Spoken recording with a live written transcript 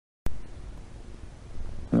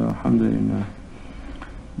Alhamdulillah.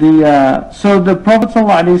 So the Prophet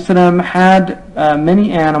ﷺ had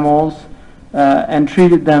many animals and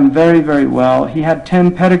treated them very, very well. He had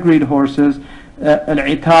 10 pedigreed horses.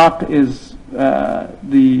 Al-Itaq is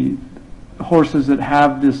the horses that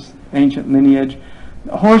have this ancient lineage.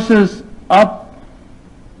 Horses up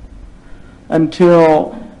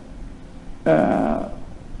until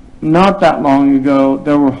not that long ago,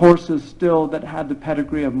 there were horses still that had the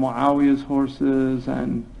pedigree of Muawiyah's horses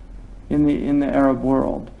and in the Arab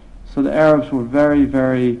world. So the Arabs were very,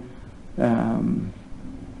 very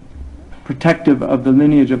protective of the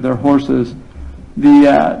lineage of their horses.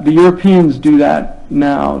 The Europeans do that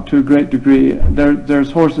now to a great degree.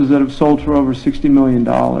 There's horses that have sold for over $60 million.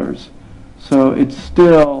 So it's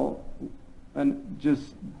still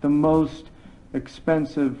just the most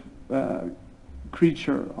expensive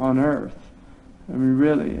creature on earth. I mean,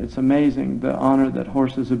 really, it's amazing the honor that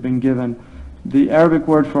horses have been given. The Arabic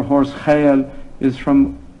word for horse, khayal,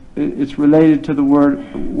 it's related to the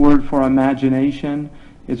word for imagination.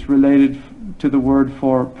 It's related to the word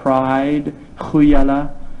for pride,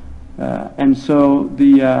 khuyala. And so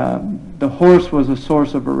the horse was a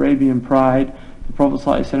source of Arabian pride. The Prophet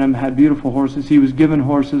ﷺ had beautiful horses. He was given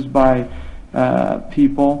horses by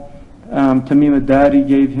people. Tamim ad-Dari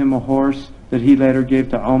gave him a horse that he later gave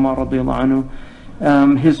to Umar radiallahu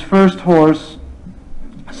anhu. His first horse,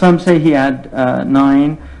 some say he had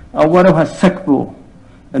 9. أولها السكب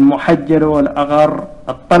المحجل والأغر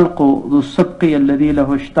الطلق ذو السبق الذي له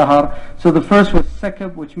اشتهر. So the first was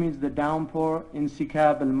sakab, which means the downpour,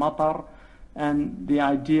 insikab al-matar, and the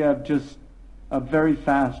idea of just a very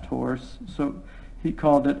fast horse. So he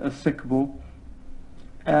called it a sikbu.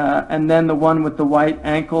 And then the one with the white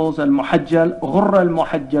ankles, al-muhajjal, ghurra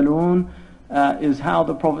al-muhajjalun, is how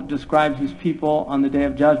the Prophet describes his people on the Day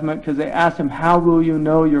of Judgment, because they asked him, how will you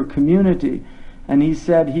know your community? And he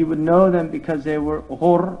said he would know them because they were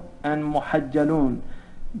ghurr and muhajjalun.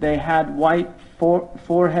 They had white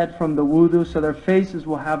forehead from the wudu, so their faces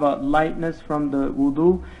will have a lightness from the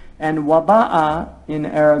wudu. And wada'a in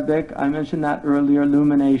Arabic, I mentioned that earlier,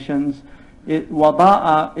 illuminations.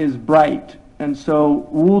 Wada'a is bright, and so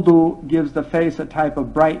wudu gives the face a type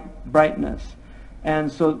of brightness.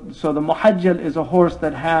 And so the muhajjal is a horse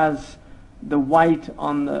that has the white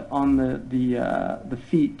on the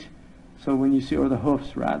feet. So when you see, or the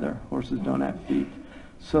hoofs rather, horses don't have feet.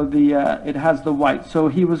 So it has the white. So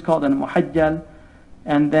he was called an muhajjal.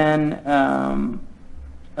 And then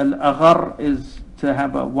al-aghar is to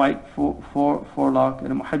have a white forelock,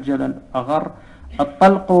 and muhajjal al-aghar.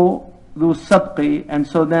 Al-talqu dhu sabqi. And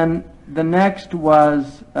so then the next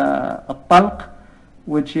was al-talq,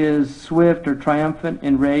 which is swift or triumphant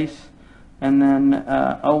in race. And then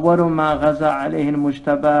أول ما غزا عليه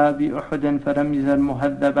المجتبى بأحد فرمز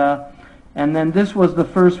المهذبة. And then this was the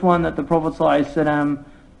first one that the Prophet ﷺ,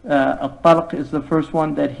 al-talq is the first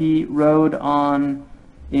one that he rode on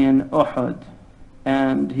in Uhud.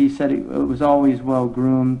 And he said it was always well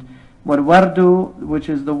groomed. Wardu, which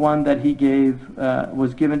is the one that he gave,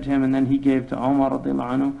 was given to him and then he gave to Umar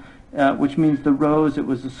radiallahu anhu, which means the rose. It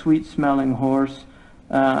was a sweet smelling horse.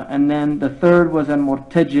 And then the third was an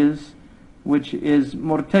murtajiz, which is,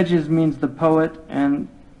 murtajiz means the poet, and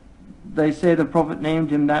they say the Prophet named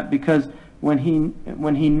him that because when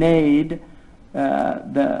he neighed,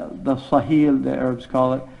 the sahil, the Arabs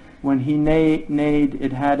call it, when he neighed,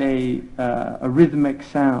 it had a rhythmic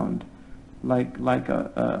sound, like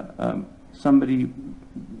somebody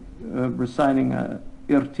reciting a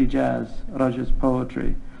irtijaz, Rajaz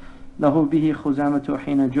poetry. Lahu bihi khuzamatu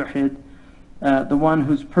hina juhid. The one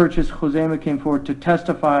whose purchase Khuzaymah came forward to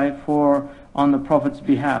testify for on the Prophet's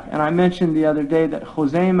behalf. And I mentioned the other day that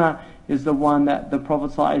Khuzaymah is the one that the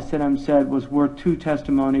Prophet ﷺ said was worth 2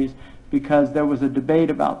 testimonies, because there was a debate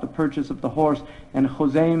about the purchase of the horse, and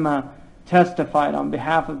Khuzaymah testified on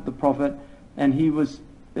behalf of the Prophet, and he was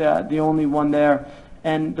the only one there.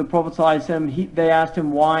 And the Prophet ﷺ, they asked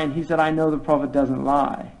him why, and he said, I know the Prophet doesn't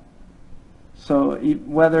lie. So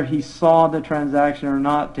whether he saw the transaction or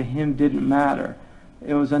not, to him didn't matter.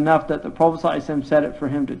 It was enough that the Prophet ﷺ said it for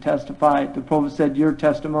him to testify. The Prophet said, your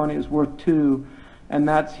testimony is worth 2. And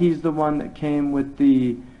he's the one that came with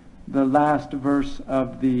the last verse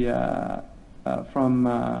of from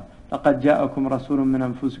لَقَدْ جَاءَكُمْ رَسُولٌ مِّنْ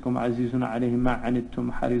أَنفُسِكُمْ عَزِيزٌ عَلَيْهِ مَا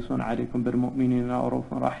عَنِتُّمْ حَرِيصٌ عَلَيْكُمْ بِالْمُؤْمِنِينَ رَءُوفٌ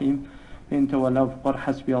رَحِيمٌ إِن تَوَلَّوْا فَقُلْ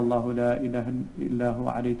حَسْبِيَ اللَّهُ لَا إِلَهَ إِلَّا هُوَ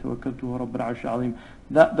عَلَيْهِ تَوَكَّلْتُ وَهُوَ رَبُّ الْعَرْشِ الْعَظِيمِ.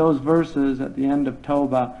 Those verses at the end of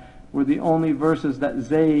Tawbah were the only verses that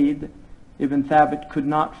Zayd ibn Thabit could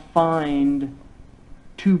not find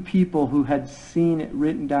 2 people who had seen it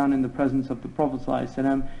written down in the presence of the Prophet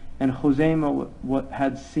ﷺ, and Khuzaymah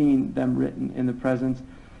had seen them written in the presence.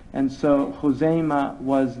 And so Khuzaymah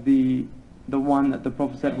was the one that the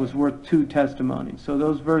Prophet said was worth 2 testimonies. So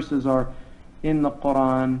those verses are in the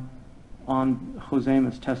Quran on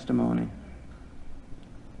Khuzaymah's testimony.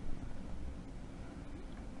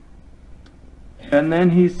 And then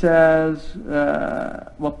he says,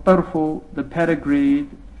 وَالطَّرْفُ, the pedigree,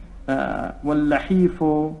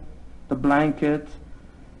 وَاللَّحِيفُ, the blanket,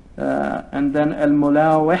 and then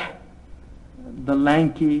al-mulawih, the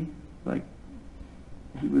lanky, like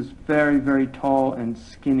he was very, very tall and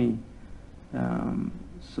skinny.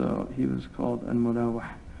 So he was called al-mulawih.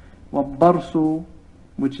 وَالضَّرْسُ,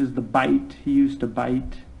 which is the bite, he used to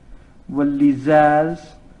bite. وَاللِّزَازِ,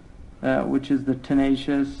 which is the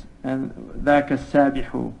tenacious, and ذَاكَ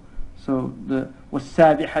السَّابِحُ. So the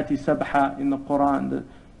وَالسَّابِحَةِ سَبْحًا in the Quran,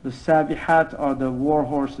 the sabihat are the war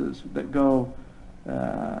horses that go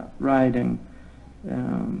riding.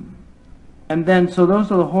 And then, so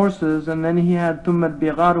those are the horses, and then he had ثُمَّ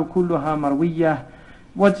الْبِغَارُ كُلُّهَا مَرْوِيَّةٌ.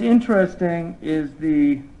 What's interesting is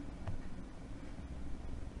the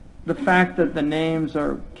fact that the names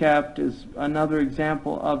are kept is another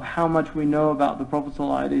example of how much we know about the Prophet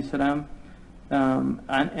ﷺ.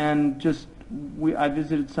 And just, I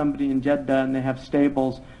visited somebody in Jeddah, and they have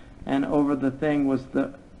stables, and over the thing was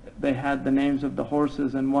they had the names of the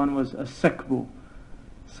horses, and one was a sakbu.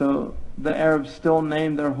 So the Arabs still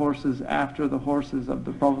name their horses after the horses of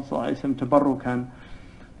the Prophet ﷺ, tabarrukan.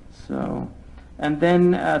 So, and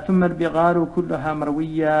then ثُمَّ الْبِغَارُ كُلُّهَا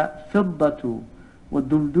مَرْوِيَّةٌ فِضَّةُ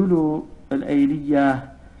وَالدُّلْدُلُ الْأَيْلِيَّةُ.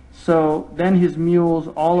 So then his mules,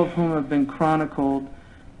 all of whom have been chronicled,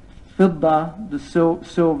 Fidda, the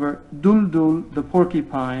silver, Duldul, the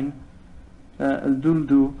porcupine,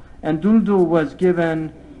 Duldul, and Duldul was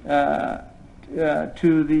given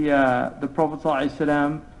to the Prophet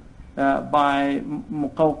ﷺ by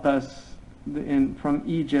Muqawqas from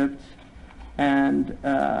Egypt. And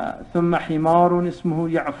ثم حمار اسمه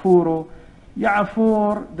يعفور.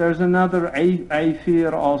 Ya'fur, there's another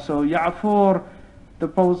Aifir also. Ya'fur, the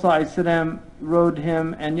Prophet ﷺ rode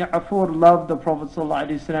him, and Ya'fur loved the Prophet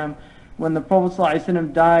ﷺ. When the Prophet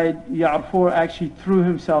ﷺ died, Ya'fur actually threw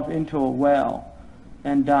himself into a well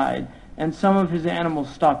and died. And some of his animals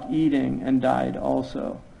stopped eating and died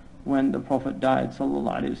also when the Prophet died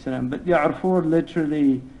ﷺ. But Ya'fur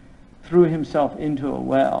literally threw himself into a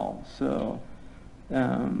well. So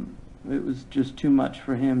it was just too much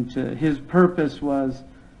for him to, his purpose was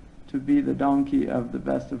to be the donkey of the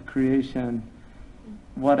best of creation.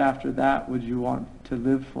 What after that would you want to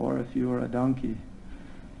live for if you were a donkey?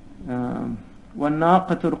 وَالنَّاقَةُ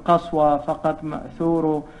الْقَصْوَى فَقَدْ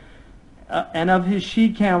مَأْثُورُ. And of his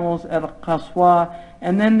she-camels, al-Qaswa.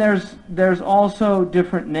 And then there's also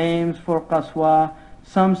different names for Qaswa.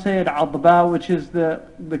 Some say al-Adba, which is the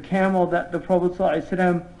camel that the Prophet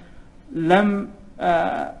ﷺ lam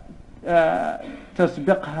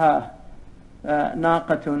tasbiqha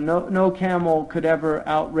naqatun. No camel could ever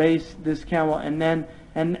outrace this camel. And then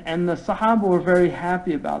and the Sahaba were very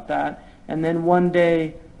happy about that. And then one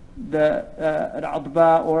day the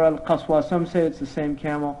al-Adba or al-Qaswa, some say it's the same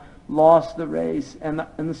camel, lost the race, and the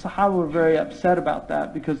Sahaba were very upset about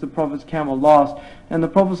that because the Prophet's camel lost. And the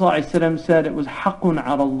Prophet ﷺ said it was حَقٌ عَلَى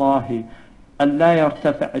اللَّهِ أَلَّا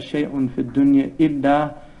يَرْتَفِعَ شَيْءٌ فِي الدُّنْيَا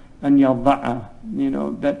إِلَّا أَنْ يَضَعَ. You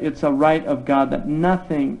know, that it's a right of God that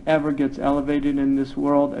nothing ever gets elevated in this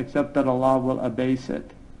world except that Allah will abase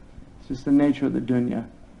it. It's just the nature of the dunya.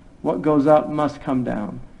 What goes up must come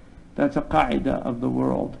down. That's a qaida of the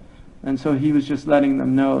world. And so he was just letting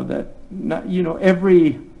them know that,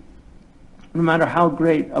 no matter how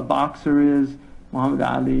great a boxer is, Muhammad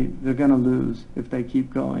Ali, they're going to lose if they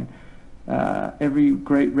keep going. Every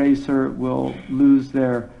great racer will lose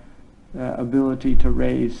their ability to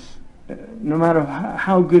race. No matter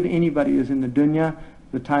how good anybody is in the dunya,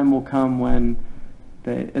 the time will come when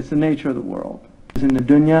it's the nature of the world. In the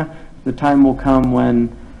dunya, the time will come when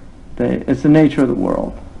it's the nature of the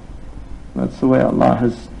world. That's the way Allah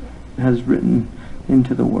has written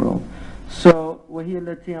into the world. So, وَهِيَ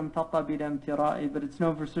الَّتِي أَمْتَقَ بِالْامْتِرَاءِ. But it's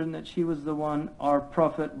known for certain that she was the one our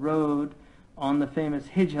Prophet rode on the famous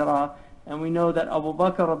Hijrah. And we know that Abu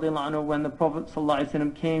Bakr radiallahu anhu, when the Prophet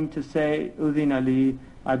ﷺ came to say, Udhin Ali,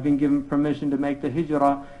 I've been given permission to make the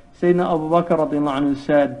Hijrah, Sayyidina Abu Bakr radiallahu anhu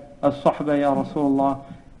said, As-Sahba ya Rasulullah,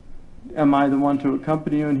 am I the one to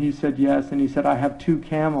accompany you? And he said yes. And he said, I have 2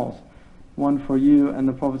 camels, one for you. And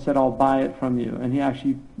the Prophet said, I'll buy it from you. And he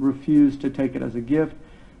actually refused to take it as a gift.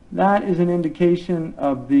 That is an indication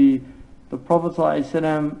of the Prophet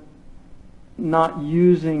ﷺ not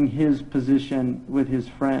using his position with his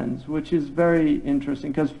friends, which is very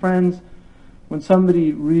interesting, because friends, when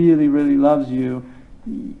somebody really, really loves you,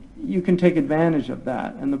 you can take advantage of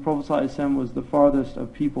that. And the Prophet ﷺ was the farthest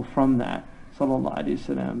of people from that. Sallallahu Alaihi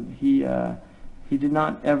Wasallam. He did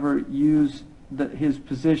not ever use his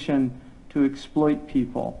position to exploit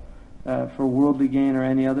people for worldly gain or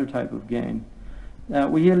any other type of gain.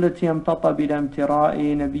 وهي التي امتطى بلا امتراء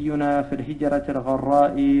نبينا في الهجرة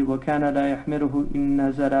الغراء وكان لا يحمله إن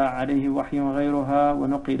نزل عليه وحي غيرها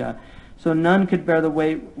ونقلا. So none could bear the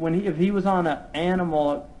weight. If he was on an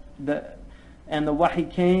animal and the wahi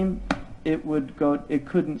came, it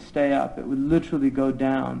couldn't stay up. It would literally go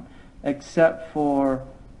down, except for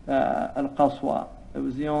al-qaswa. It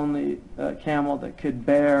was the only camel that could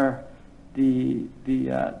bear the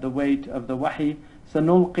weight of the wahi.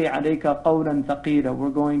 سَنُلْقِي عَلَيْكَ قَوْلًا ثَقِيلًا.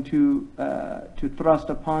 We're going to thrust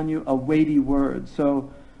upon you a weighty word.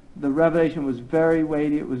 So the revelation was very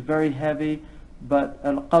weighty, it was very heavy, but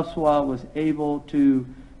Al-Qaswa was able to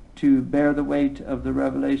bear the weight of the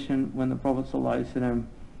revelation when the Prophet ﷺ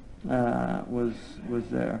was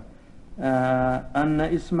there. أَنَّ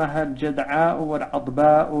إِسْمَهَا الْجَدْعَاءُ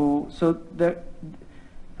وَالْعَضْبَاءُ. So there,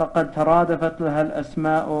 فَقَدْ تَرَادَفَتْ لَهَا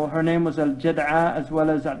الْأَسْمَاءُ. Her name was Al-Jad'a as well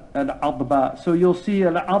as Al-Adba. So you'll see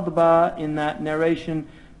Al-Adba in that narration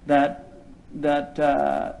that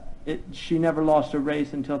she never lost a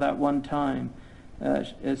race until that one time.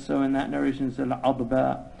 So in that narration is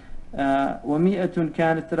Al-Adba. وَمِئَةٌ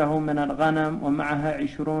كَانَتْ لَهُ مِنَ الْغَنَمِ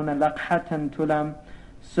وَمَعَهَا 20 لَقْحَةً تُلَمْ.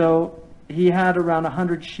 So he had around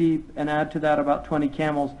 100 sheep, and add to that about 20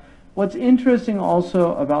 camels. What's interesting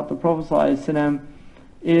also about the Prophet ﷺ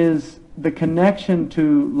is the connection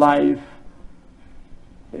to life.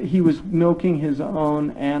 He was milking his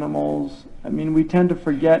own animals. I mean, we tend to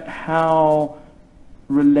forget how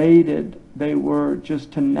related they were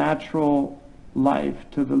just to natural life,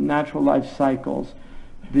 to the natural life cycles.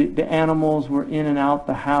 The animals were in and out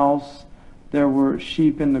the house. There were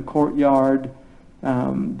sheep in the courtyard.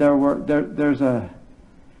 There's a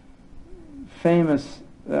famous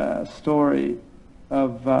story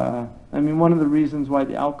of, one of the reasons why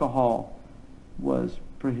the alcohol was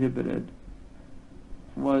prohibited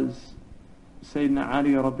was Sayyidina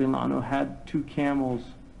Ali radiallahu anhu had 2 camels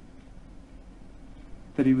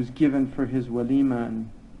that he was given for his walima, and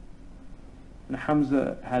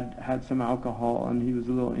Hamza had some alcohol and he was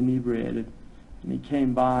a little inebriated, and he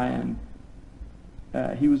came by and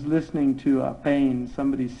he was listening to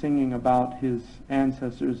somebody singing about his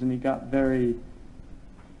ancestors, and he got very,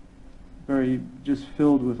 very just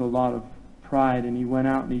filled with a lot of pride, and he went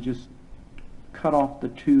out and he just cut off the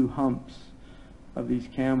 2 humps of these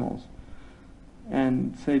camels.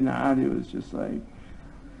 And Sayyidina Ali was just like,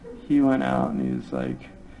 he went out and he was like,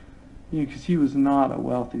 because he was not a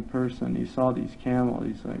wealthy person, he saw these camels,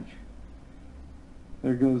 he's like,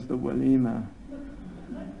 there goes the walima.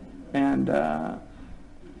 And the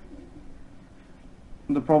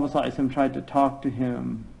Prophet ﷺ tried to talk to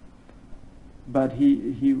him, but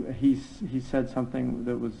he said something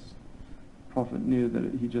that was, the Prophet knew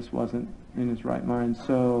that he just wasn't in his right mind.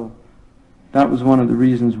 So that was one of the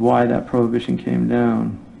reasons why that prohibition came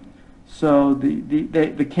down. So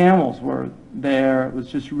the camels were there. It was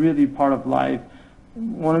just really part of life.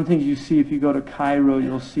 One of the things you see if you go to Cairo,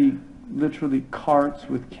 you'll see literally carts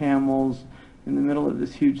with camels in the middle of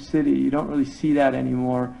this huge city. You don't really see that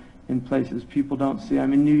anymore in places. People don't see. I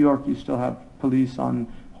mean, New York, you still have police on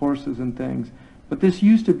horses and things. But this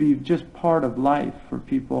used to be just part of life for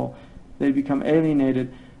people. They become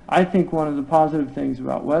alienated. I think one of the positive things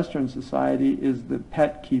about Western society is the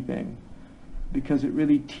pet keeping, because it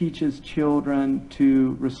really teaches children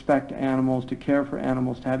to respect animals, to care for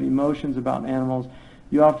animals, to have emotions about animals.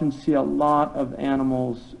 You often see a lot of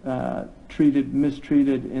animals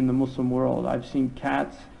mistreated in the Muslim world. I've seen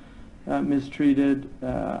cats mistreated.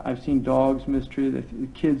 I've seen dogs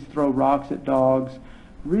mistreated. Kids throw rocks at dogs.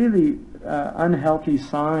 Really unhealthy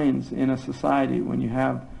signs in a society when you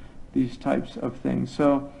have these types of things.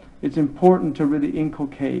 So it's important to really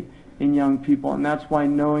inculcate in young people, and that's why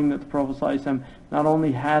knowing that the Prophet ﷺ not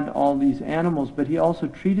only had all these animals, but he also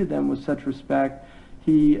treated them with such respect.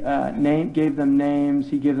 He gave them names,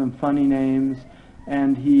 he gave them funny names,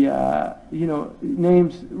 and he,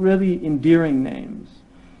 names, really endearing names.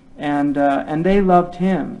 And they loved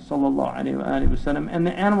him, sallallahu alaihi wasallam. And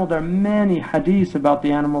the animal, there are many hadiths about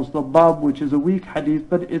the animals. The dab, which is a weak hadith,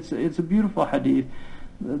 but it's a beautiful hadith.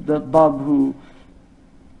 The dab who,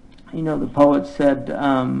 the poet said,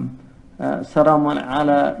 سلام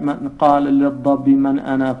على من قال للضب من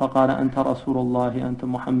أنا فقال أنت رسول الله أنت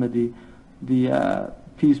محمدي. The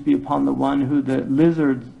peace be upon the one who the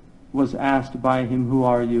lizard was asked by him, who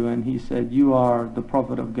are you? And he said, you are the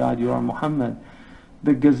Prophet of God, you are Muhammad.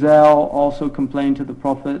 The gazelle also complained to the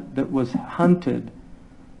Prophet that was hunted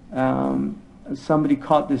somebody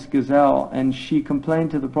caught this gazelle, and she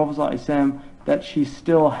complained to the Prophet ﷺ that she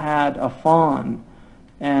still had a fawn.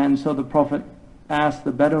 And so the Prophet asked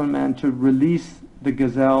the Bedouin man to release the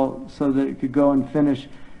gazelle so that it could go and finish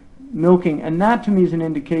milking. And that to me is an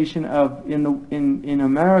indication of, in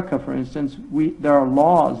America, for instance, there are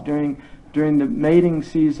laws during the mating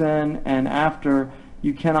season and after.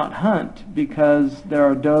 You cannot hunt because there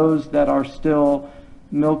are does that are still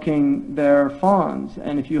milking their fawns,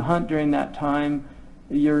 and if you hunt during that time,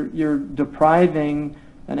 you're depriving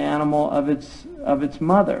an animal of its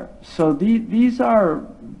mother. So these are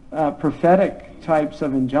prophetic types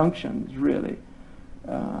of injunctions, really.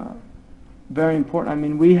 Very important. I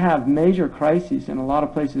mean, we have major crises in a lot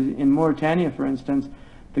of places. In Mauritania, for instance,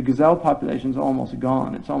 the gazelle population is almost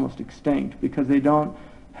gone. It's almost extinct because they don't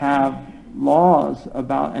have laws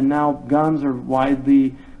about, and now guns are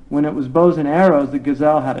widely, when it was bows and arrows, the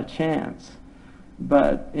gazelle had a chance.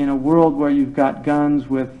 But in a world where you've got guns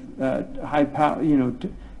with high power,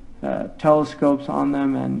 telescopes on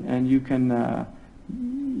them, and you can,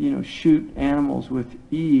 shoot animals with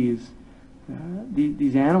ease,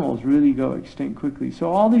 these animals really go extinct quickly. So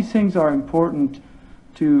all these things are important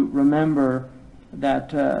to remember, that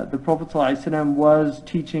the Prophet ﷺ was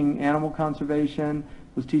teaching animal conservation,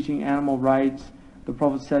 was teaching animal rights. The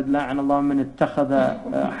Prophet said, لَعْنَ اللَّهُ مَنِ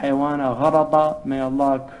اتَّخَذَ حَيْوَانَ غَرَضًا. May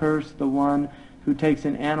Allah curse the one who takes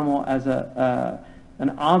an animal as an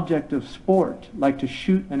object of sport, like to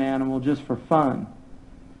shoot an animal just for fun.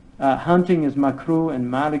 Hunting is makruh,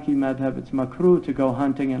 and Maliki madhab, it's makruh to go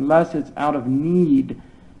hunting unless it's out of need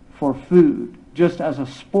for food. Just as a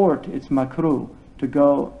sport, it's makruh to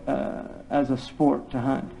go as a sport to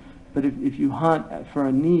hunt. But if you hunt for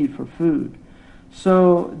a need for food.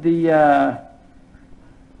 So the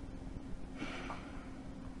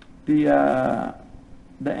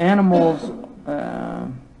animals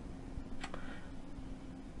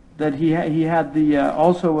that he had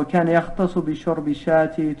also وَكَانَ يَخْتَصُ بِشُرْبِ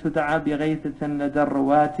شَاتِ تُدْعَى بِغَيْثَةٍ لَدَى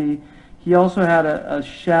الرُّوَاتِ. He also had a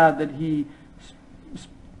shad that he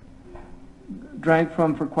drank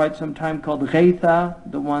from for quite some time, called Ghaitha.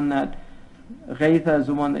 Ghaitha is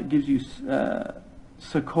the one that gives you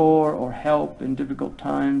succor or help in difficult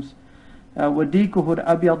times. وَدِيكُهُ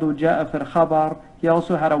الْأَبْيَضُ جَاءَ فِي الْخَبَرِ. He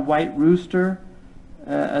also had a white rooster,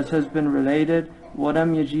 as has been related.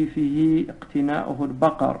 وَلَمْ يَجِي فِيهِ اقْتِنَاؤُهُ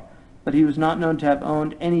الْبَقَرِ. But he was not known to have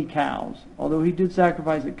owned any cows, although he did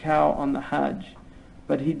sacrifice a cow on the Hajj.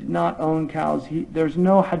 But he did not own cows. There's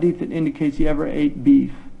no hadith that indicates he ever ate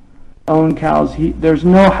beef. There's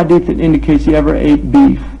no hadith that indicates he ever ate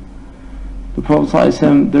beef. The Prophet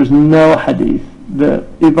ﷺ, there's no hadith. The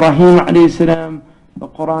Ibrahim alayhi salam, the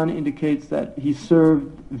Quran indicates that he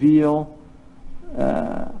served veal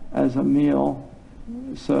as a meal.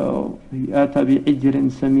 So he ata bi ijrin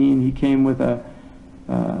samin. He came with a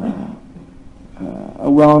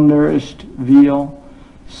well-nourished veal.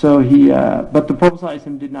 So but the Prophet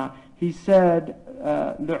ﷺ did not. He said,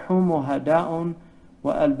 "Luhumuha da'un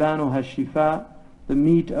wa albanuha shifa." The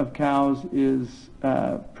meat of cows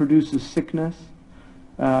produces sickness,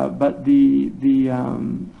 but the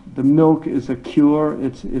milk is a cure.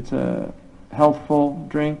 It's a healthful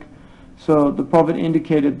drink. So the Prophet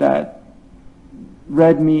indicated that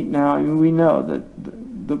red meat now, I mean, we know that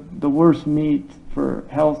the worst meat for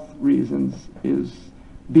health reasons is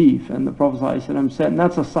beef, and the Prophet ﷺ said, and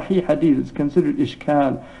that's a sahih hadith, it's considered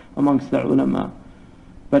ishkal amongst the ulama,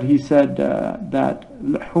 but he said that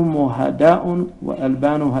لحومها داء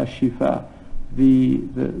وألبانها شفاء. The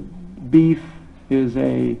beef is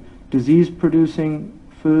a disease-producing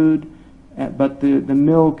food, but the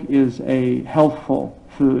milk is a healthful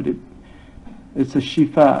food. It's a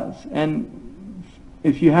shifa. And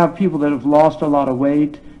if you have people that have lost a lot of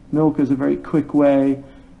weight, milk is a very quick way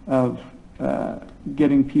of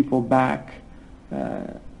getting people back.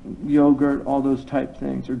 Yogurt, all those type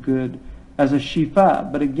things are good as a shifa.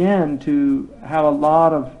 But again, to have a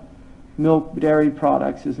lot of milk dairy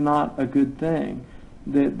products is not a good thing.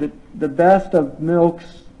 The best of milks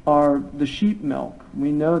are the sheep milk.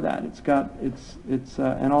 We know that it's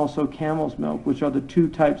and also camel's milk, which are the two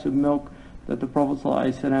types of milk that the Prophet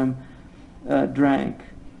ﷺ drank.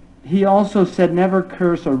 He also said, never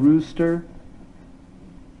curse a rooster.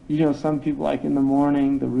 You know, some people, like in the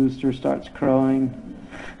morning, the rooster starts crowing.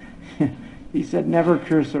 He said, never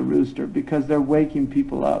curse a rooster, because they're waking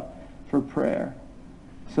people up for prayer.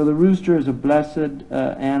 So the rooster is a blessed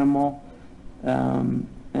animal, and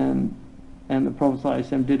the Prophet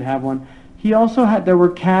ﷺ did have one. He also had, there were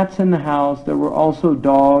cats in the house. There were also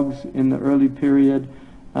dogs in the early period.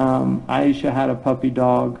 Aisha had a puppy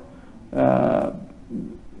dog.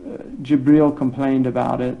 Jibril complained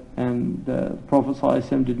about it, and the Prophet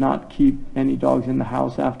ﷺ did not keep any dogs in the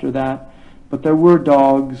house after that. But there were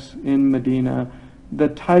dogs in Medina. The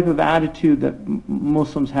type of attitude that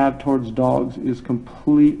Muslims have towards dogs is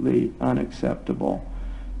completely unacceptable.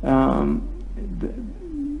 The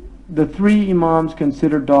three Imams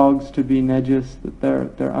consider dogs to be najis,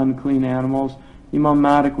 that they're unclean animals. Imam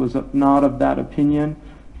Malik was not of that opinion.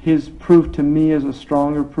 His proof to me is a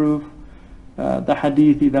stronger proof. The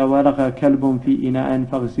hadith, إِذَا وَلَغَ كَلْبٌ فِي إِنَاءٍ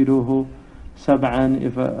فَاغْسِلُوهُ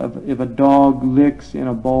سَبْعًا, if a dog licks in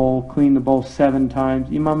a bowl, clean the bowl 7 times.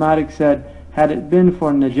 Imam Malik said, had it been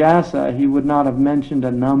for najasa, he would not have mentioned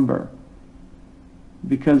a number.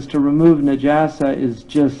 Because to remove najasa is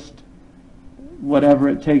just whatever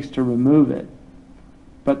it takes to remove it.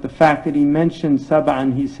 But the fact that he mentioned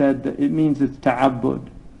sab'an, he said that it means it's ta'abbud,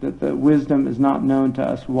 that the wisdom is not known to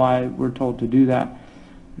us why we're told to do that.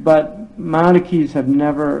 But Malikis have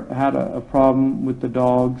never had a problem with the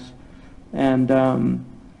dogs. And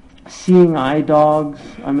seeing eye dogs,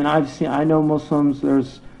 I mean, I know Muslims,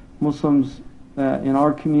 there's Muslims in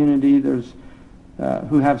our community, there's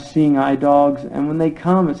who have seeing eye dogs, and when they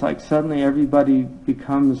come, it's like suddenly everybody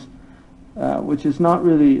becomes, which is not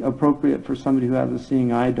really appropriate for somebody who has a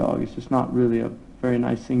seeing eye dog. It's just not really a very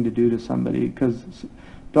nice thing to do to somebody, because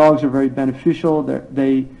dogs are very beneficial.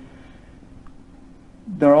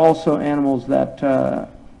 They're also animals that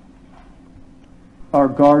are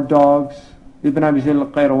guard dogs. Ibn Abi Zayd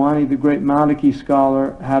al-Qayrawani, the great Maliki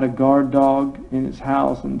scholar, had a guard dog in his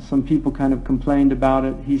house, and some people kind of complained about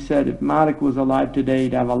it. He said if Malik was alive today,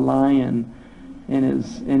 he'd have a lion in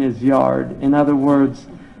his yard. In other words,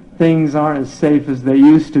 things aren't as safe as they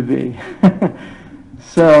used to be.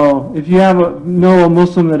 So if you know a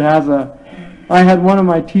Muslim that has I had one of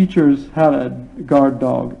my teachers had a guard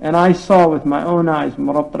dog, and I saw with my own eyes,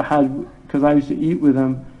 because I used to eat with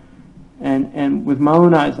him, and with my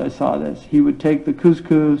own eyes I saw this. He would take the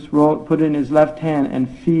couscous, put it in his left hand, and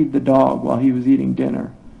feed the dog while he was eating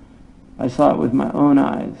dinner. I saw it with my own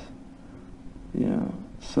eyes. You know,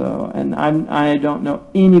 so, and I don't know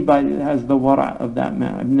anybody that has the wara' of that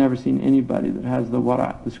man. I've never seen anybody that has the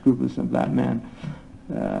wara', the scrupulousness of that man.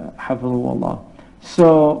 Hafidhahullah.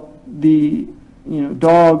 So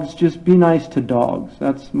dogs, just be nice to dogs.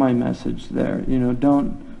 That's my message there.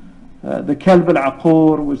 Don't. The kalb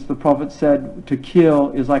al-aqur, which the Prophet said to kill,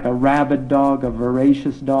 is like a rabid dog, a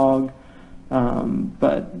voracious dog.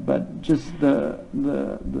 But just the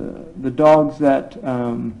dogs that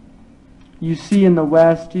you see in the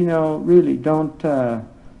West, really don't.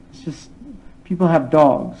 It's just people have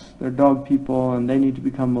dogs. They're dog people, and they need to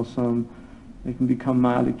become Muslim. They can become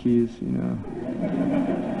Malikis,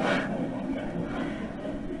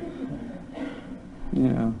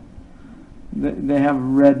 They have a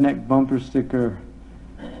redneck bumper sticker.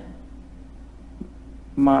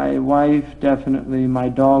 My wife definitely, my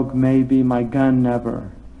dog maybe, my gun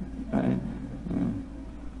never. Right?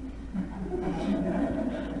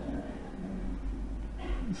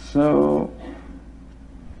 So,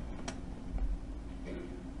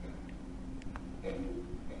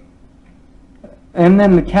 and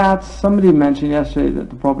then the cats. Somebody mentioned yesterday that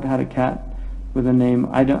the Prophet had a cat with a name.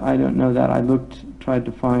 I don't know that. I tried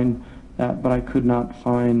to find that, but I could not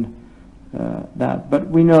find that. But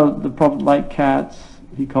we know the Prophet liked cats.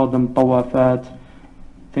 He called them tawafat,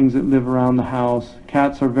 things that live around the house.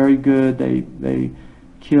 Cats are very good. They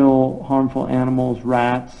kill harmful animals,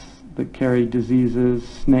 rats that carry diseases,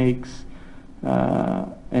 snakes,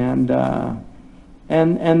 and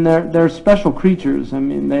they're special creatures. I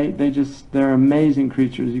mean, they're amazing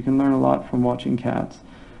creatures. You can learn a lot from watching cats.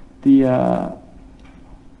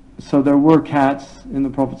 So there were cats in the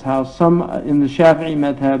Prophet's house. Some in the Shafi'i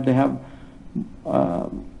madhab, they have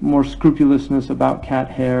more scrupulousness about cat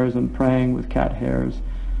hairs and praying with cat hairs,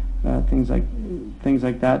 things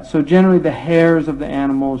like that. So generally, the hairs of the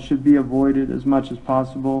animals should be avoided as much as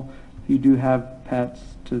possible. If you do have pets,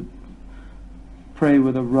 to pray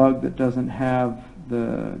with a rug that doesn't have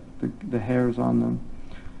the hairs on them.